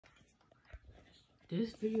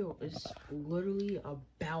This video is literally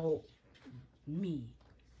about me.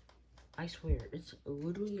 I swear, it's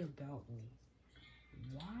literally about me.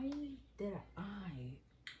 Why did I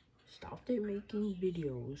stop making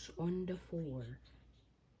videos on the floor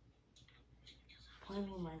playing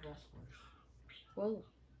with my wrestlers? Well,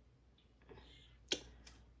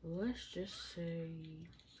 let's just say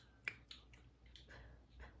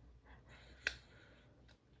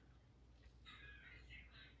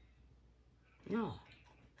no.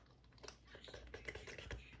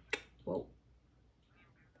 Well,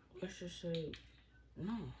 let's just say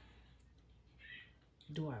no.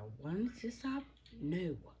 Do I want to stop?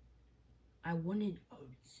 No. I wanted a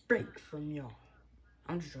break from y'all.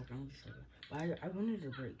 I'm just joking. But I wanted a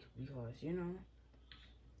break because, you know,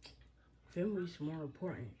 family's more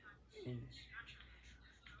important. And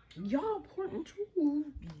y'all important too.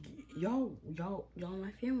 Y'all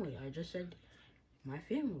my family. I just said my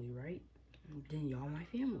family, right? Then y'all my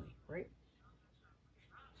family, right?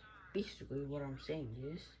 Basically, what I'm saying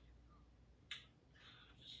is,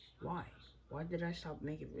 why? Why did I stop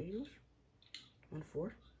making videos on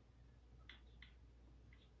 4?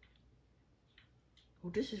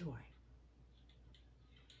 Well, this is why.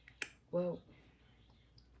 Well,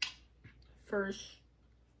 first,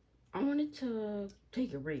 I wanted to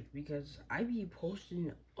take a break because I be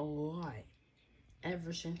posting a lot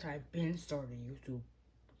ever since I've been started YouTube.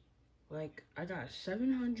 Like, I got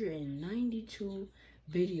 792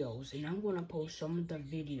 videos, and I'm gonna post some of the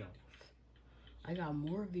videos. I got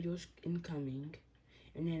more videos incoming,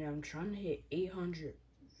 and then I'm trying to hit 800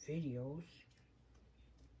 videos.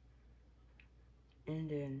 And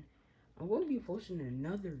then I'm gonna be posting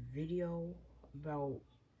another video about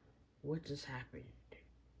what just happened.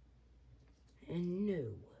 And no.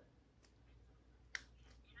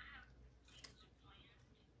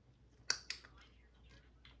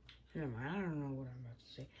 Never mind, I don't know what I'm about to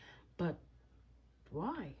say. But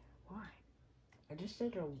why? Why? I just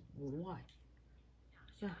said why.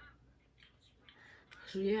 Yeah.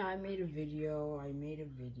 So yeah, I made a video.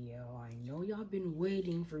 I know y'all been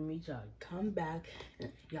waiting for me to come back.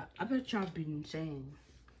 Yeah, I bet y'all been saying,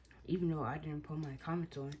 even though I didn't put my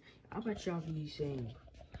comments on, I bet y'all be saying,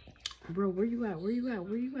 bro, where you at? Where you at?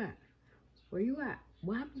 Where you at? Where you at?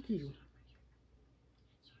 What happened to you?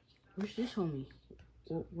 Where's this homie?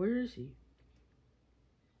 Where is he?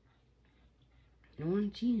 No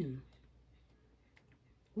one seen him.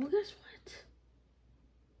 Well, guess what?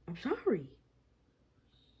 I'm sorry.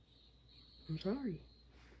 I'm sorry.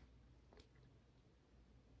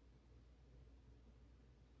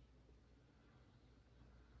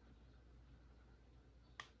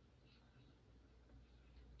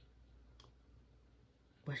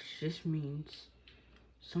 But this means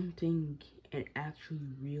something and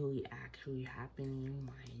really happening in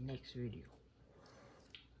my next video.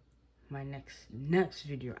 My next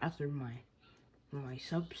video after my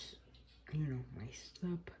subs, you know, my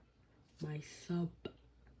sub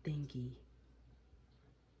thingy.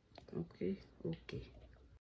 Okay.